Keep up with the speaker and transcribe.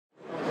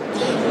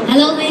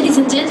Hello ladies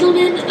and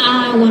gentlemen,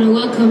 I want to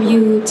welcome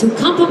you to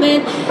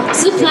Compliment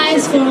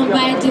Supplies Forum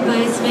by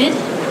DeviceMed.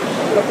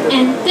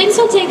 And thanks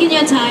for taking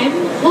your time.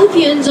 Hope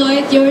you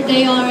enjoyed your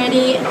day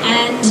already.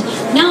 And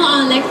now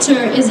our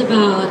lecture is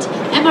about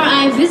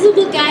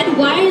MRI-visible guide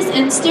wires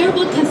and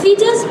stearable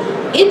catheters,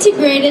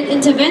 integrated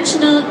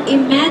interventional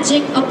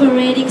imaging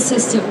operating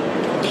system.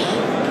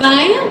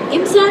 By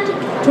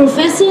IMSaT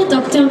Professor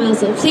Dr.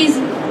 Melzer. Please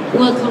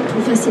welcome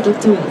Professor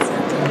Dr. Melzer.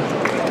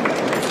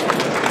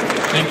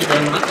 Thank you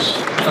very much.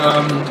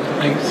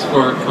 Thanks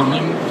for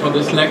coming for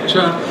this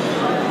lecture.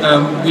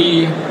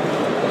 We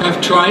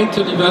have tried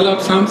to develop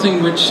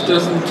something which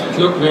doesn't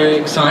look very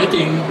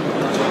exciting.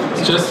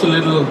 It's just a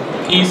little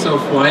piece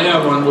of wire,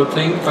 one would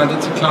think, but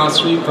it's a Class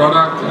 3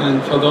 product,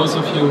 and for those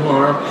of you who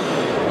are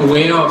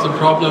aware of the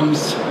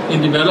problems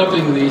in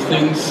developing these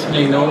things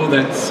may know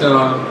that's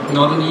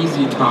not an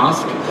easy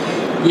task.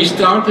 We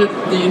started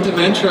the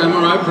interventional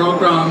MRI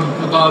program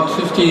about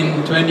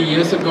 15-20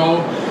 years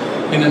ago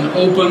in an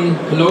open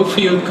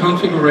low-field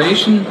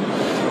configuration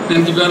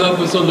and developed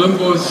with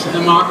Olympus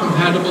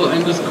MR-compatible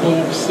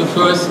endoscopes. The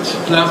first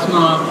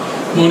plasma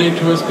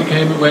monitors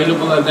became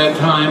available at that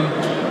time,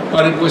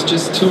 but it was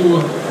just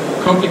too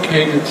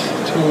complicated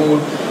to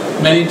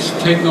manage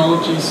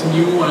technologies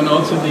new, and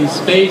also the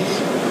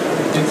space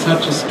in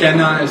such a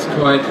scanner is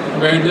quite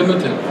very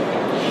limited.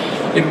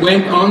 It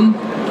went on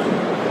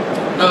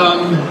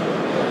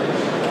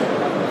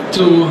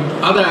to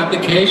other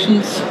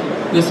applications.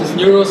 This is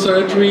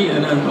neurosurgery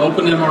in an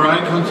open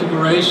MRI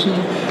configuration,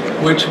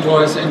 which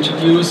was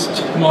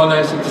introduced more or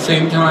less at the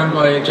same time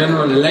by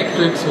General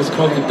Electric. It was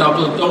called the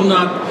double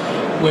donut,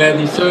 where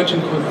the surgeon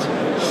could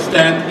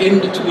stand in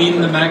between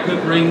the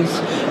magnet rings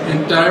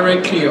and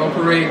directly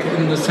operate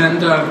in the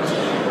center.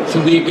 So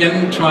we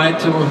again tried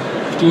to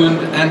do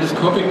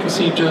endoscopic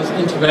procedures,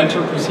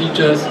 interventional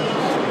procedures,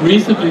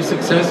 reasonably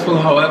successful.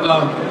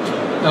 However,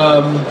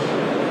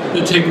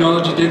 the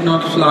technology did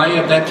not fly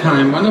at that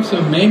time. One of the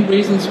main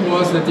reasons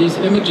was that these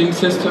imaging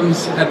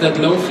systems at that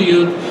low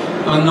field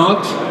are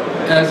not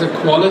as a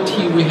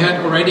quality we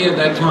had already at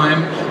that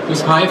time with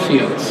high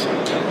fields.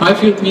 High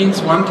field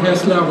means 1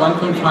 Tesla,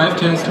 1.5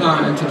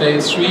 Tesla, and today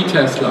is 3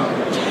 Tesla.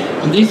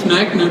 And these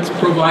magnets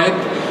provide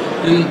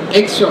an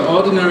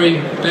extraordinary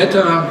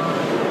better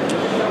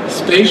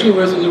spatial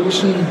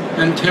resolution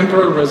and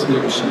temporal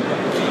resolution.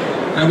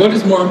 And what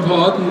is more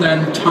important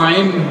than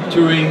time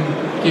during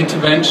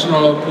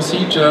interventional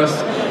procedures,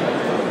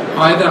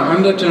 either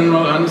under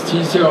general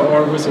anesthesia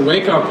or with a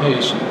wake-up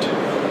patient.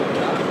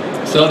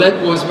 So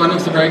that was one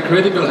of the very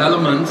critical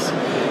elements.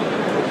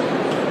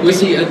 With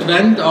the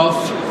advent of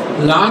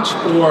large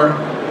bore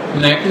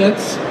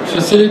magnets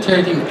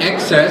facilitating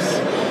access,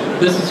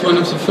 this is one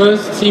of the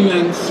first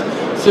Siemens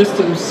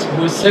systems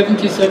with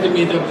 70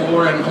 centimeter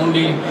bore and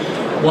only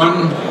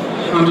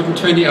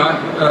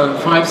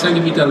 125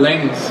 centimeter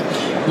length.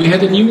 We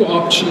had a new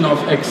option of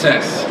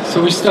access.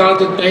 So we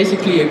started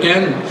basically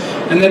again.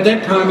 And at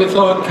that time we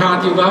thought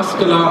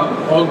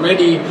cardiovascular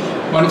already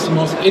one of the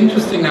most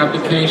interesting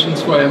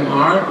applications for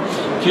MR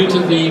due to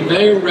the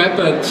very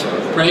rapid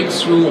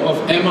breakthrough of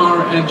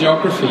MR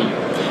angiography.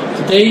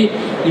 Today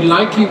you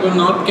likely will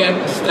not get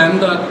a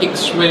standard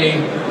X-ray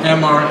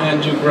MR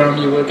angiogram,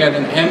 you will get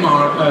an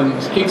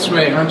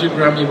X-ray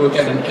angiogram, you will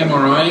get an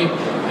MRI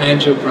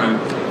angiogram.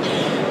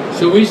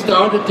 So we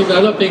started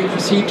developing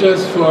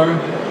procedures for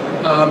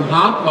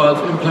heart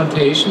valve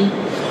implantation,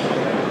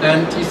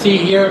 and you see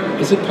here,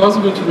 is it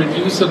possible to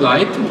reduce the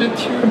light a bit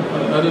here?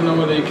 I don't know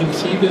whether you can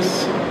see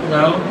this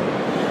well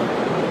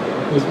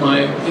with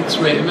my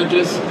X-ray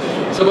images.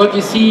 So what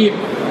you see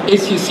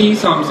is you see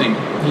something.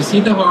 You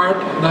see the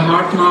heart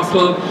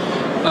muscle,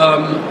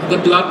 the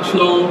blood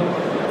flow,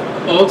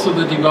 also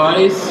the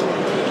device,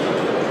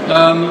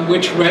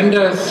 which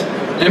renders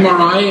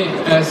MRI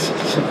as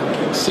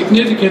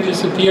significantly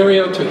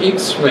superior to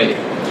X-ray.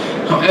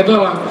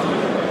 However,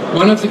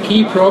 one of the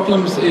key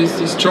problems is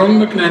the strong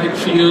magnetic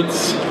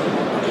fields,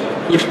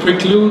 which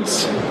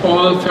precludes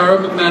all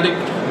ferromagnetic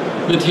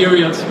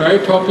materials, very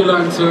popular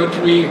in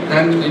surgery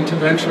and in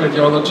interventional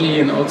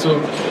radiology, and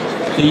also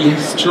the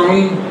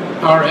strong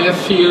RF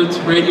field,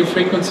 radio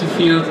frequency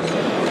field,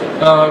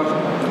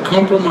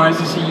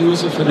 compromises the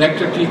use of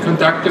electrically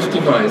conductive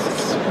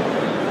devices.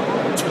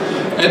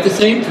 At the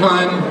same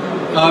time,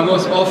 I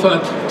was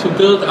offered to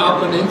build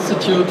up an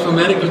institute for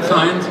medical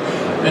science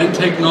and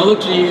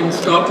technology in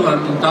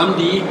Scotland, in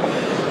Dundee.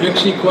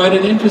 Actually quite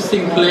an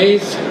interesting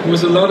place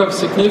with a lot of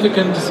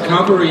significant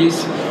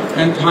discoveries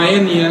and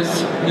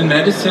pioneers in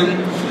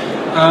medicine.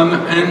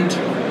 And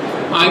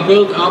I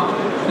built up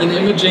an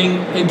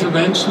imaging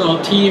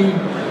interventional team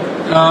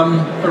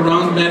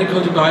around medical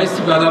device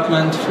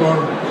development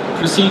for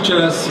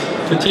procedures,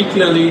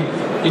 particularly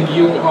in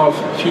view of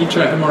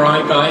future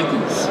MRI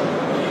guidance.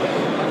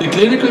 The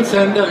clinical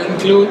center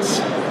includes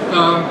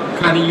a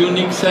kind of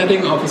unique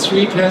setting of a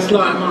 3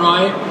 Tesla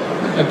MRI,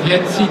 a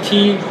PET CT,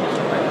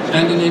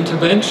 and an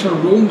interventional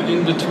room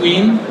in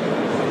between,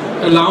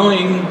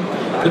 allowing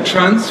the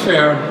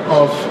transfer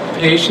of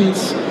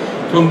patients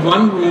from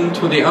one room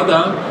to the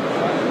other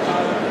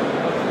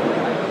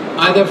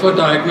either for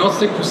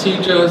diagnostic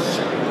procedures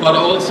but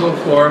also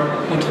for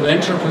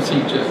interventional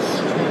procedures.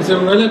 It's a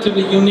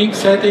relatively unique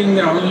setting.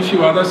 There are only a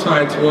few other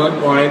sites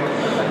worldwide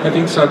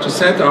having such a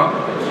setup.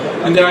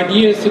 And the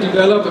idea is to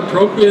develop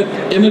appropriate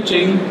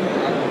imaging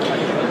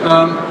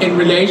in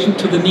relation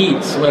to the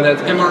needs, whether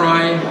it's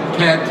MRI,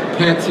 PET,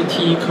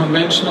 PET-CT,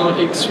 conventional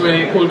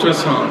X-ray,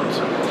 ultrasound.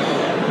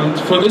 And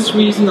for this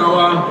reason,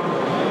 our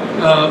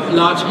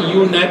large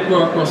EU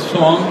network was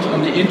formed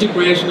on the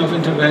integration of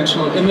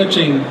interventional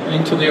imaging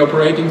into the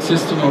operating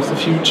system of the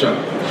future.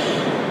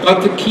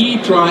 But the key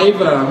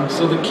driver,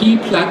 so the key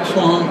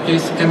platform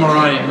is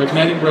MRI,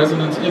 magnetic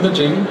resonance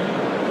imaging,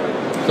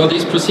 for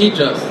these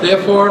procedures.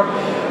 Therefore,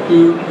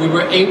 we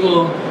were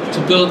able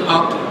to build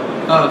up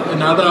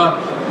another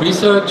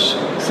research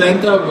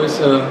center with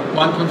a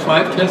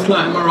 1.5 Tesla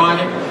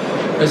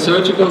MRI, a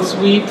surgical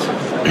suite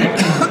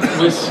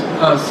with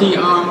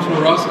C-arm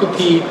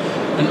fluoroscopy,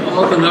 and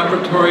all the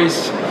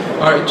laboratories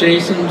are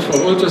adjacent for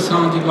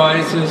ultrasound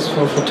devices,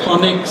 for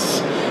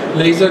photonics,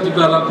 laser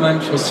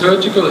development, for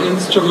surgical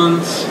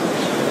instruments,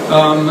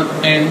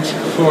 and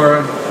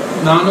for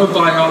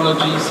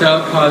nanobiology,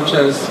 cell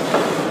cultures,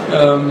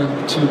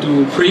 to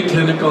do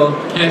preclinical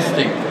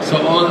testing.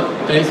 So all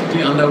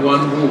basically under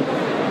one roof.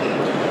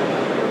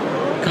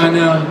 Kind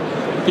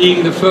of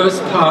being the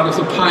first part of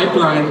the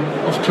pipeline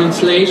of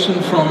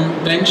translation from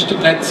bench to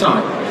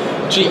bedside.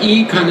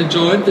 GE kind of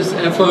joined this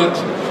effort.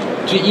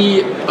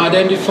 GE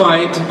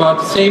identified about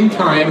the same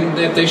time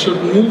that they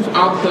should move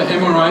up the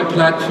MRI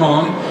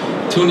platform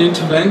to an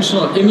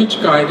interventional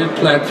image-guided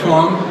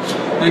platform,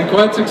 and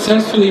quite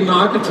successfully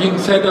marketing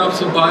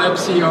setups of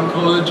biopsy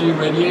oncology,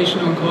 radiation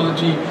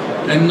oncology,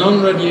 and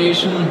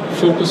non-radiation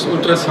focused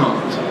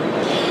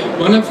ultrasound.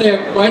 One of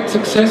their quite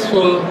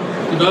successful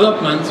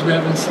developments we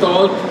have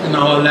installed in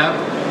our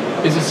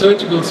lab is a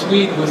surgical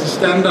suite with a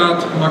standard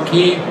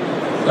Marquet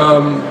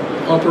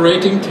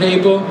operating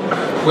table,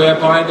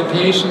 whereby the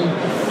patient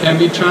can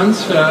be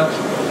transferred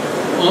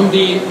on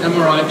the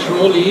MRI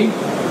trolley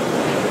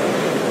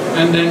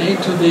and then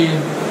into the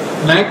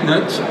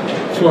magnet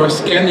for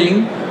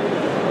scanning,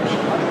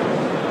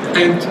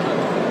 and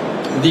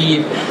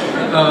the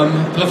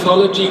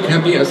pathology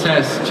can be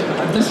assessed.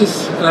 This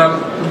is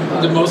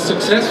the most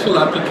successful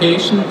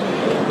application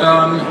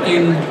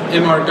in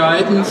MR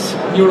guidance.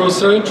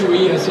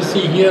 Neurosurgery, as you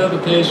see here, the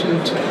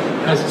patient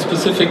has a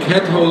specific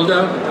head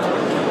holder.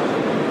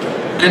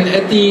 And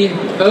at the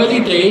early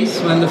days,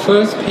 when the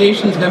first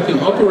patients have been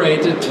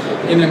operated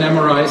in an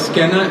MRI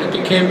scanner, it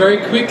became very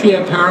quickly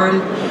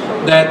apparent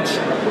that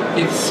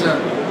it's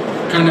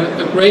kind of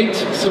a great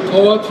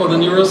support for the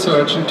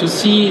neurosurgeon to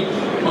see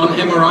on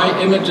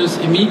MRI images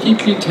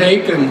immediately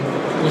taken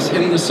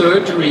within the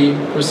surgery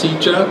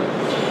procedure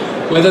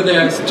whether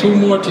there is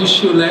tumor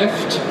tissue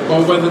left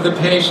or whether the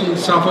patient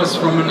suffers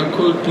from an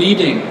occult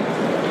bleeding.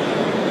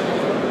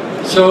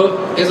 So,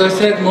 as I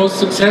said, most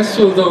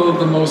successful, though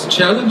the most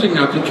challenging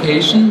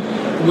application,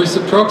 with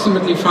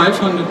approximately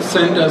 500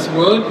 centers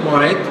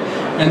worldwide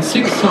and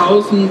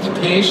 6,000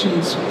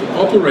 patients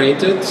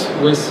operated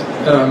with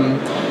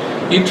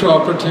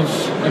intraoperative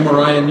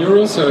MRI and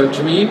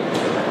neurosurgery,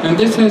 and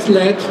this has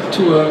led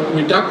to a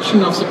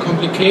reduction of the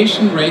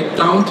complication rate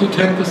down to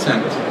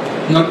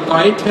 10%, not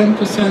by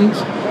 10%,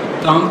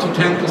 down to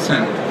 10%.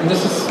 And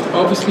this is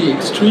obviously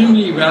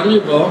extremely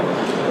valuable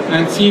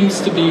and seems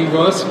to be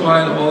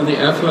worthwhile all the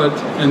effort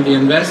and the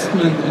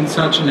investment in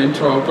such an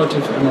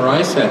intraoperative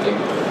MRI setting.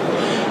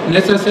 And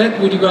as I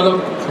said, we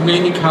develop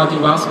mainly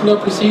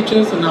cardiovascular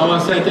procedures. In our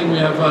setting, we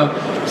have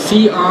a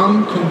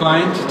C-arm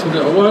combined to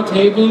the OR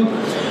table.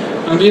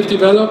 And we have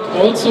developed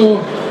also,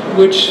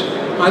 which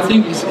I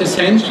think is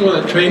essential,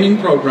 a training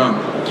program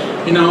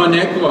in our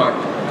network.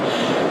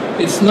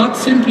 It's not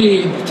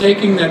simply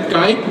taking that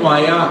guide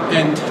wire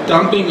and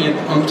dumping it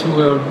onto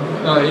a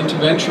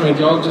interventional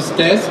radiologist's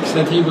desk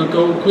that he will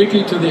go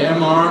quickly to the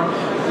MR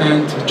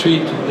and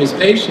treat his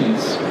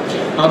patients.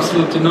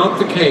 Absolutely not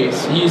the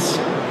case. He's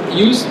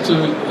used to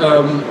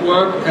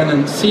work on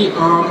a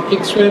C-arm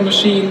X-ray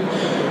machine,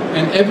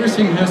 and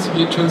everything has to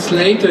be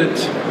translated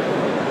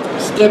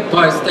step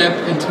by step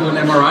into an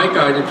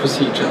MRI-guided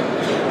procedure.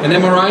 An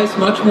MRI is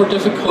much more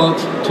difficult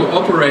to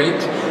operate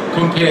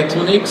compared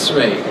to an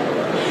X-ray.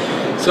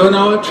 So in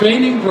our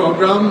training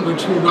program,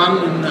 which we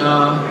run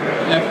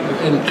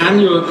in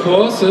annual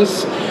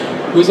courses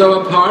with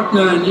our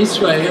partner in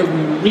Israel,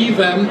 we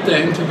revamped the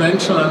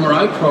interventional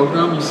MRI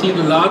program. You see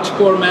the large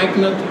bore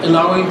magnet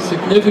allowing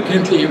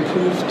significantly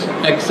improved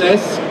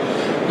access.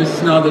 This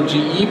is now the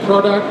GE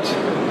product.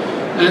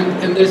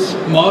 And in this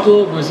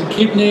model with a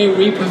kidney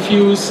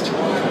reperfused,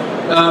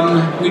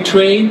 we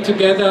trained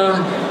together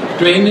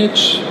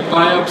drainage,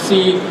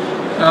 biopsy,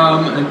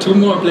 and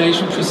tumor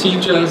ablation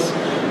procedures.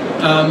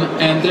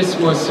 And this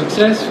was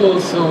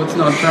successful, so it's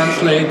now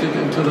translated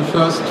into the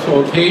first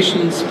 4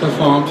 patients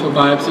performed for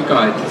biopsy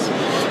guidance.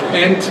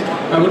 And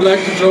I would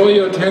like to draw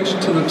your attention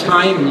to the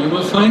time. You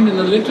will find in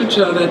the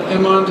literature that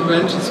MR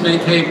interventions may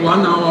take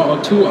 1 hour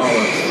or 2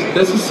 hours.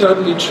 This is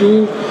certainly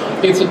true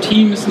if the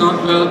team is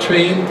not well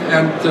trained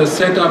and the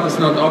setup is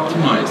not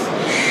optimized.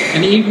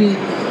 And even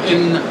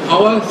in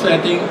our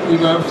setting, we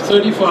were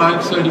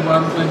 35,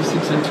 31,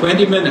 26, and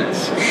 20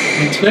 minutes.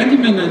 And 20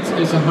 minutes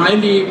is a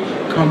highly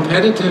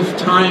competitive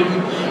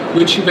time,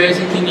 which you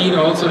basically need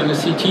also in a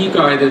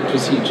CT-guided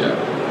procedure.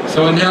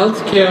 So in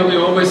healthcare, we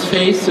always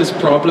face this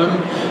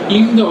problem,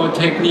 even though a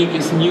technique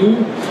is new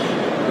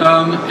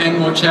and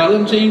more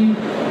challenging,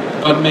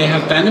 but may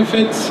have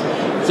benefits.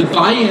 The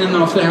buy-in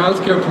of the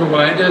healthcare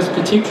providers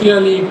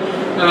particularly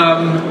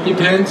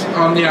depends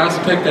on the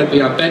aspect that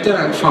we are better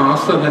and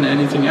faster than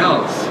anything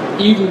else.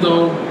 Even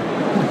though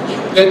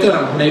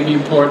better may be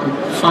important,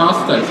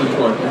 faster is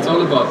important. It's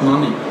all about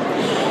money.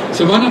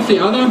 So one of the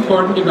other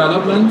important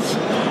developments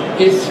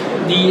is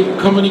the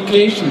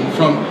communication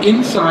from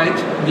inside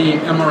the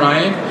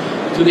MRI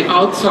to the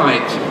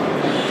outside.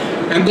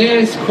 And there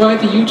is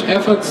quite a huge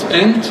effort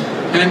spent,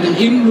 and an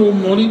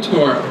in-room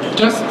monitor,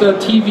 just the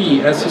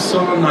TV, as you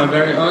saw in my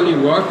very early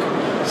work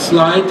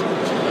slide,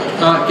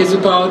 is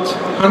about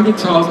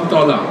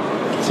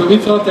 $100,000. So we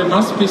thought there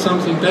must be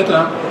something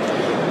better,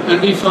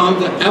 and we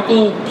found the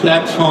Apple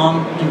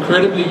platform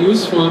incredibly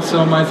useful.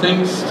 So my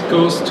thanks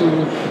goes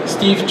to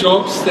Steve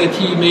Jobs that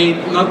he made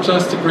not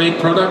just a great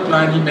product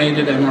line, he made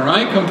it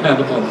MRI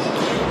compatible.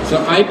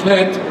 So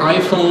iPad,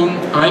 iPhone,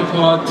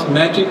 iPod,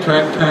 Magic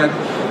Trackpad,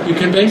 you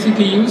can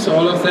basically use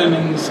all of them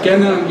in the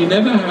scanner, and you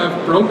never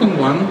have broken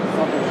one.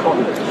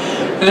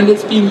 And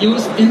it's being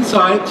used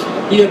inside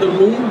here the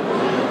room.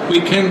 We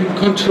can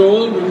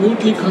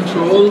remotely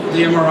control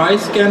the MRI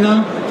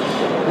scanner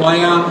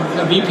via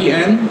a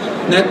VPN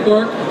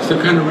network,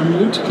 so kind of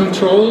remote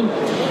control.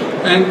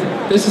 And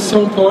this is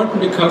so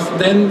important because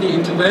then the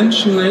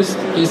interventionist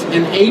is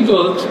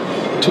enabled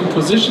to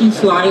position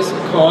slice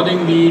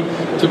accordingly,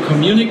 to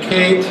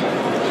communicate.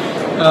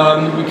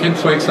 We can,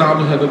 for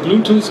example, have a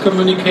Bluetooth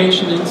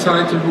communication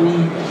inside the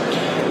room.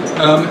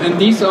 And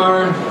these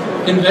are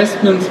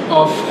investments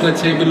of,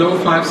 let's say, below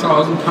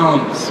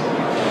 £5,000.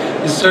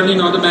 It's certainly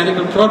not a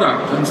medical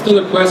product, and still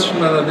a question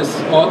whether this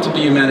ought to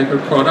be a medical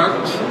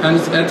product, and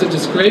it's at the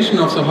discretion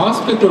of the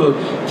hospital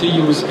to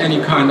use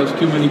any kind of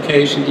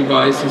communication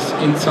devices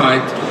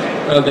inside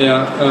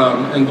their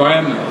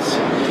environments.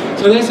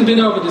 So there's a bit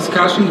of a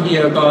discussion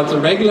here about the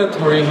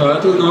regulatory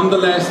hurdle.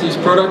 Nonetheless, these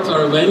products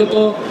are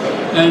available,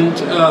 and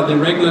the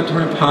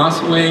regulatory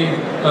pathway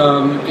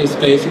is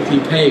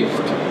basically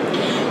paved.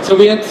 So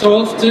we had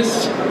solved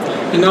this,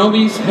 and now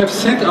we have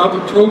set up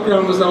a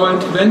program with our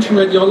intervention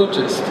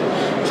radiologist.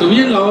 So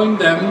we're allowing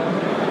them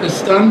a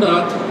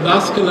standard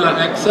vascular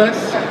access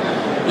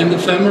in the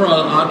femoral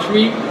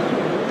artery.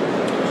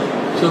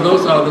 So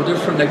those are the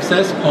different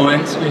access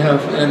points we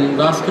have in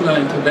vascular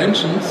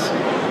interventions.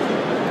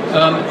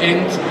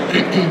 And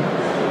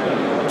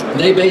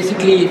they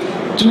basically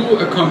do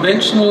a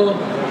conventional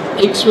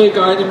X-ray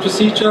guided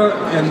procedure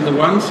in the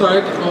one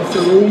side of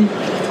the room,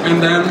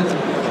 and then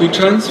we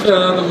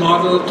transfer the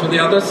model to the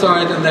other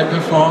side and they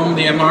perform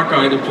the MR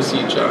guided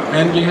procedure.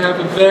 And we have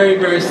a very,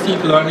 very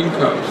steep learning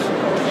curve.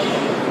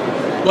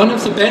 One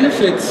of the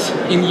benefits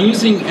in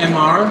using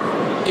MR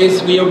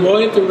is we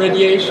avoid the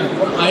radiation,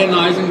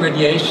 ionizing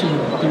radiation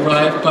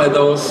derived by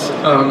those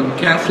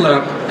cath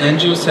lab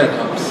angio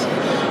setups.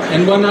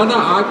 And one other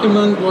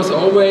argument was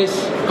always,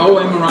 oh,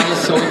 MRI is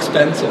so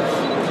expensive.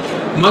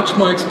 Much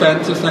more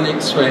expensive than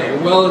X-ray.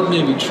 Well, it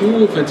may be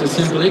true if it's a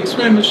simple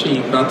X-ray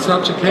machine, but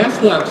such a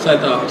cath lab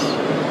setup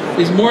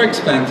is more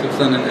expensive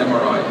than an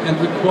MRI and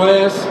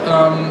requires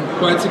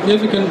quite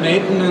significant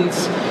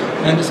maintenance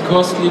and is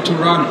costly to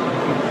run.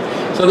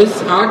 So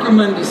this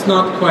argument is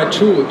not quite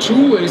true.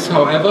 True is,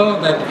 however,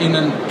 that in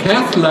a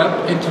cath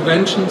lab,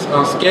 interventions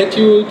are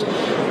scheduled,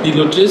 the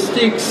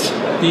logistics,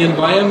 the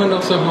environment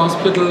of the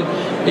hospital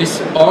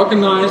is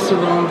organized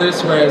around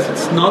this, whereas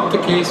it's not the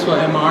case for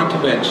MR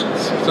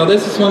interventions. So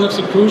this is one of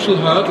the crucial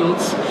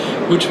hurdles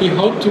which we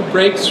hope to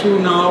break through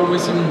now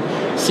with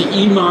an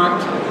CE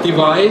marked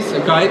device, a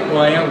guide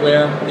wire,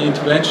 where the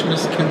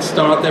interventionists can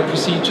start their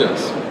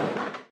procedures.